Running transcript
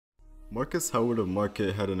Markus Howard of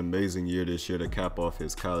Marquette had an amazing year this year to cap off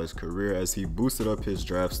his college career as he boosted up his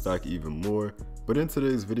draft stock even more. But in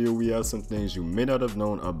today's video, we have some things you may not have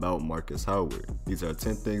known about Markus Howard. These are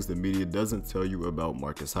 10 things the media doesn't tell you about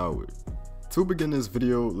Markus Howard. To begin this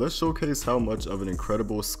video, let's showcase how much of an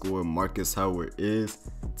incredible scorer Markus Howard is.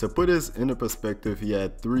 To put this into perspective, he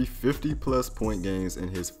had 3 50-plus point games in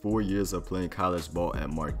his 4 years of playing college ball at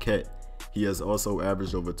Marquette. He has also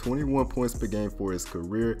averaged over 21 points per game for his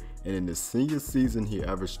career, and in his senior season he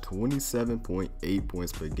averaged 27.8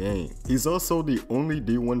 points per game. He's also the only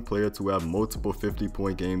D1 player to have multiple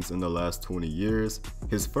 50-point games in the last 20 years.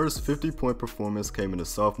 His first 50-point performance came in his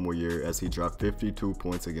sophomore year as he dropped 52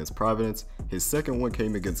 points against Providence. His second one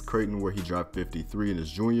came against Creighton where he dropped 53 in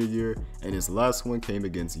his junior year, and his last one came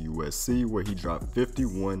against USC where he dropped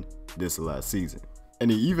 51 this last season. And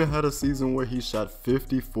he even had a season where he shot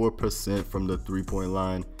 54% from the three-point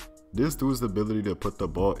line. This dude's ability to put the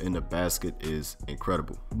ball in the basket is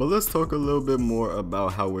incredible. But let's talk a little bit more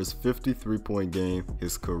about Howard's 53-point game,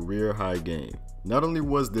 his career high game. Not only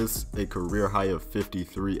was this a career high of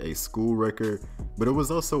 53, a school record, but it was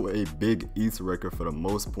also a Big East record for the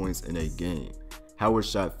most points in a game. Howard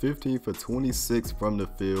shot 15 for 26 from the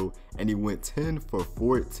field, and he went 10 for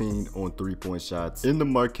 14 on three-point shots in the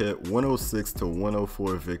Marquette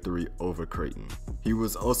 106-104 victory over Creighton. He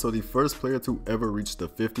was also the first player to ever reach the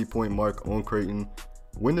 50-point mark on Creighton.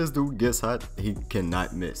 When this dude gets hot, he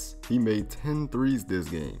cannot miss. He made 10 threes this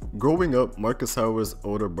game. Growing up, Markus Howard's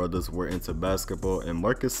older brothers were into basketball, and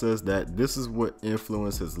Markus says that this is what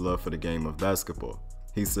influenced his love for the game of basketball.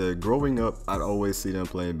 He said, growing up, I'd always see them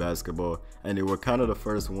playing basketball, and they were kind of the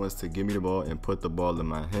first ones to give me the ball and put the ball in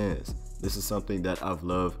my hands. This is something that I've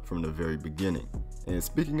loved from the very beginning. And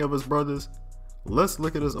speaking of his brothers, let's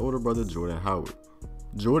look at his older brother, Jordan Howard.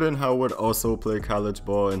 Jordan Howard also played college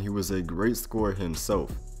ball, and he was a great scorer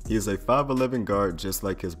himself. He is a 5'11" guard just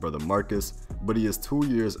like his brother Markus, but he is 2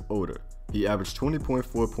 years older. He averaged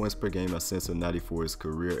 20.4 points per game at Cincinnati for his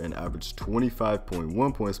career and averaged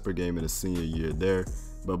 25.1 points per game in his senior year there,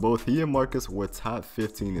 but both he and Markus were top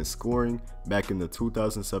 15 in scoring back in the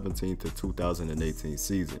 2017 to 2018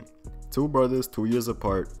 season. Two brothers 2 years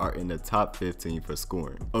apart are in the top 15 for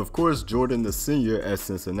scoring. Of course, Jordan the senior at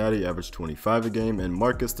Cincinnati averaged 25 a game, and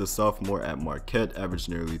Markus the sophomore at Marquette averaged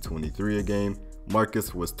nearly 23 a game.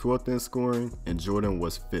 Markus was 12th in scoring and Jordan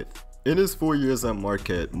was 5th. In his 4 years at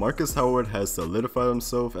Marquette, Markus Howard has solidified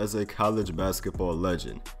himself as a college basketball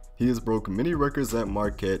legend. He has broken many records at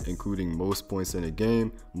Marquette, including most points in a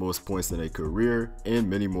game, most points in a career, and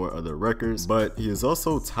many more other records, but he is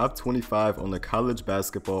also top 25 on the college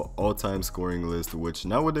basketball all-time scoring list, which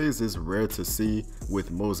nowadays is rare to see, with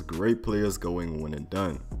most great players going one and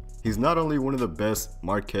done. He's not only one of the best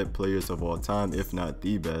Marquette players of all time, if not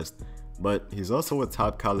the best, but he's also a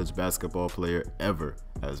top college basketball player ever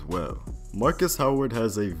as well. Markus Howard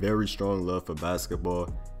has a very strong love for basketball.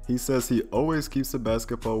 He says he always keeps a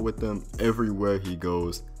basketball with him everywhere he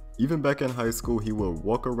goes. Even back in high school, he would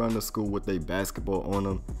walk around the school with a basketball on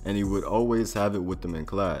him, and he would always have it with him in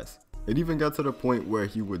class. It even got to the point where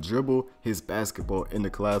he would dribble his basketball in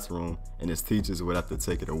the classroom and his teachers would have to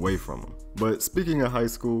take it away from him. But speaking of high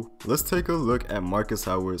school, let's take a look at Markus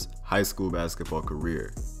Howard's high school basketball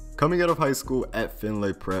career. Coming out of high school at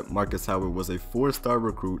Findlay Prep, Markus Howard was a 4-star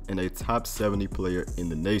recruit and a top 70 player in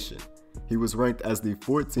the nation. He was ranked as the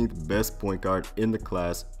 14th best point guard in the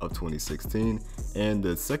class of 2016 and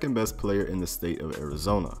the second best player in the state of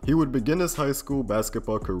Arizona. He would begin his high school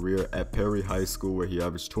basketball career at Perry High School where he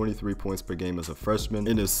averaged 23 points per game as a freshman.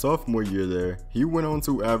 In his sophomore year there, he went on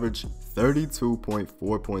to average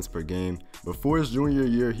 32.4 points per game. Before his junior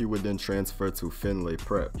year, he would then transfer to Findlay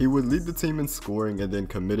Prep. He would lead the team in scoring and then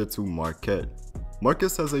committed to Marquette.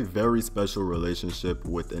 Markus has a very special relationship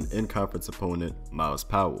with an in-conference opponent, Myles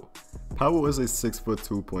Powell. Powell is a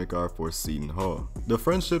 6'2" point guard for Seton Hall. The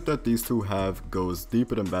friendship that these two have goes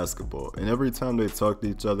deeper than basketball, and every time they talk to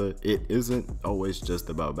each other, it isn't always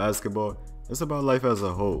just about basketball, it's about life as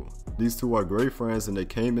a whole. These two are great friends and they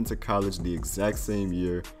came into college the exact same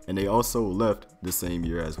year, and they also left the same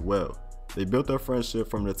year as well. They built their friendship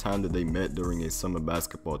from the time that they met during a summer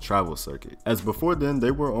basketball travel circuit, as before then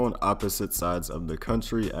they were on opposite sides of the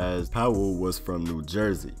country as Powell was from New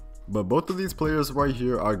Jersey. But both of these players right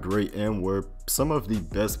here are great and were some of the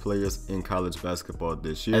best players in college basketball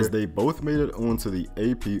this year, as they both made it onto the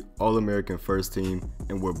AP All-American First Team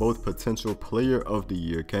and were both potential Player of the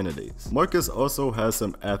Year candidates. Markus also has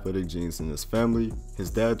some athletic genes in his family. His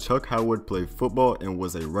dad, Chuck Howard, played football and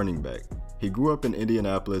was a running back. He grew up in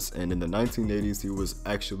Indianapolis, and in the 1980s he was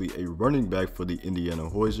actually a running back for the Indiana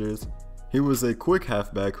Hoosiers. He was a quick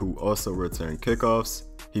halfback who also returned kickoffs.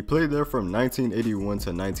 He played there from 1981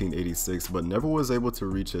 to 1986 but never was able to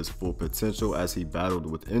reach his full potential as he battled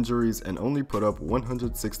with injuries and only put up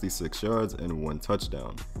 166 yards and 1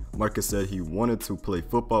 touchdown. Markus said he wanted to play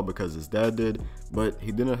football because his dad did, but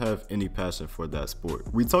he didn't have any passion for that sport.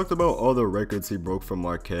 We talked about all the records he broke for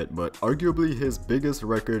Marquette, but arguably his biggest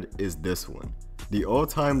record is this one. The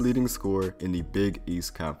all-time leading scorer in the Big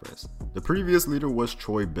East Conference. The previous leader was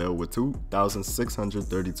Troy Bell with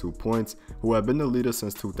 2,632 points, who had been the leader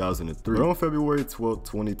since 2003. But on February 12,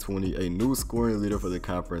 2020, a new scoring leader for the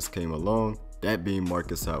conference came along, that being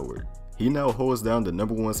Markus Howard. He now holds down the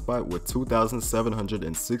 #1 spot with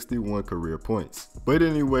 2,761 career points. But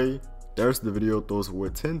anyway, there's the video. Those were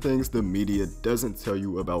 10 things the media doesn't tell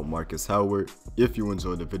you about Markus Howard. If you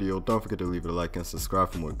enjoyed the video, don't forget to leave it a like and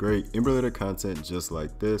subscribe for more great NBA-related content just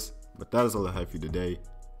like this. But that is all I have for you today.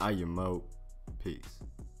 I am out. Peace.